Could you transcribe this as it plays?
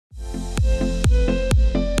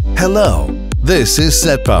Hello, this is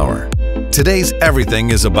Setpower. Today's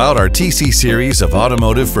everything is about our TC series of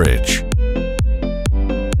automotive fridge.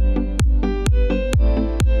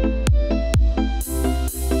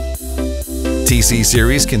 TC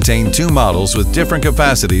series contain two models with different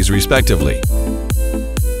capacities respectively.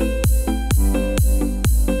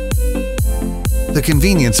 The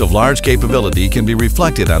convenience of large capability can be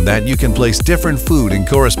reflected on that you can place different food in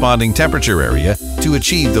corresponding temperature area to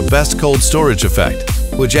achieve the best cold storage effect,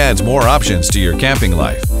 which adds more options to your camping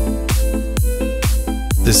life.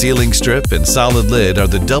 The sealing strip and solid lid are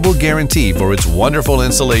the double guarantee for its wonderful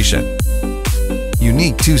insulation.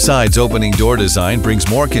 Unique two sides opening door design brings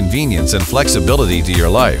more convenience and flexibility to your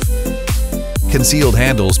life. Concealed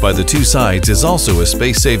handles by the two sides is also a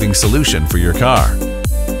space-saving solution for your car.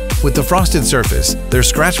 With the frosted surface, their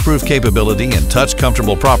scratch-proof capability and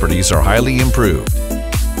touch-comfortable properties are highly improved.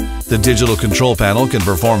 The digital control panel can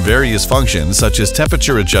perform various functions such as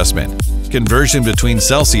temperature adjustment, conversion between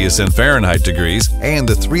Celsius and Fahrenheit degrees, and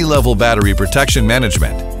the 3-level battery protection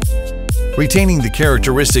management. Retaining the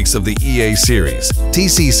characteristics of the EA series,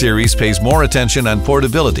 TC series pays more attention on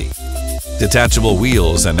portability. Detachable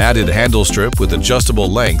wheels and added handle strip with adjustable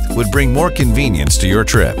length would bring more convenience to your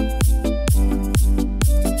trip.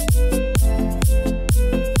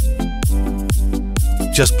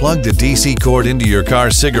 Just plug the DC cord into your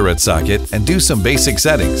car's cigarette socket and do some basic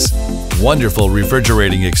settings. Wonderful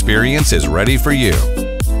refrigerating experience is ready for you.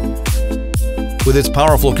 With its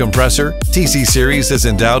powerful compressor, TC series is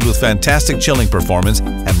endowed with fantastic chilling performance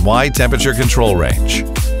and wide temperature control range.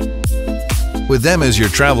 With them as your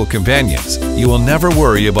travel companions, you will never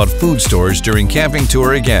worry about food storage during camping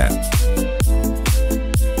tour again.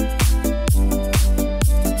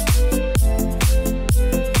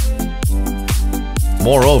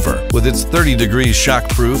 Moreover, with its 30 degrees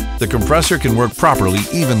shock-proof, the compressor can work properly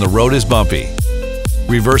even the road is bumpy.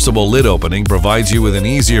 Reversible lid opening provides you with an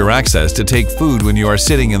easier access to take food when you are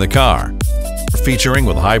sitting in the car. Featuring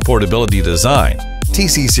with high portability design,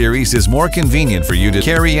 TC series is more convenient for you to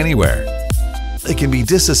carry anywhere. It can be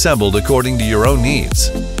disassembled according to your own needs.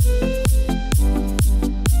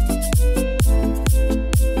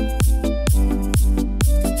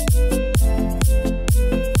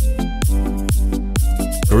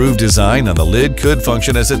 Groove design on the lid could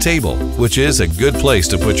function as a table, which is a good place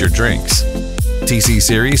to put your drinks. TC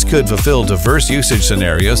series could fulfill diverse usage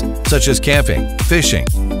scenarios such as camping, fishing,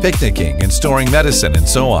 picnicking, and storing medicine, and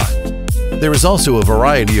so on. There is also a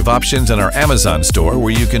variety of options in our Amazon store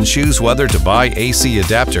where you can choose whether to buy AC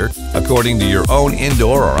adapter according to your own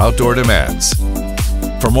indoor or outdoor demands.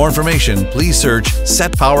 For more information, please search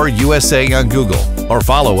Setpower USA on Google or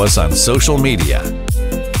follow us on social media.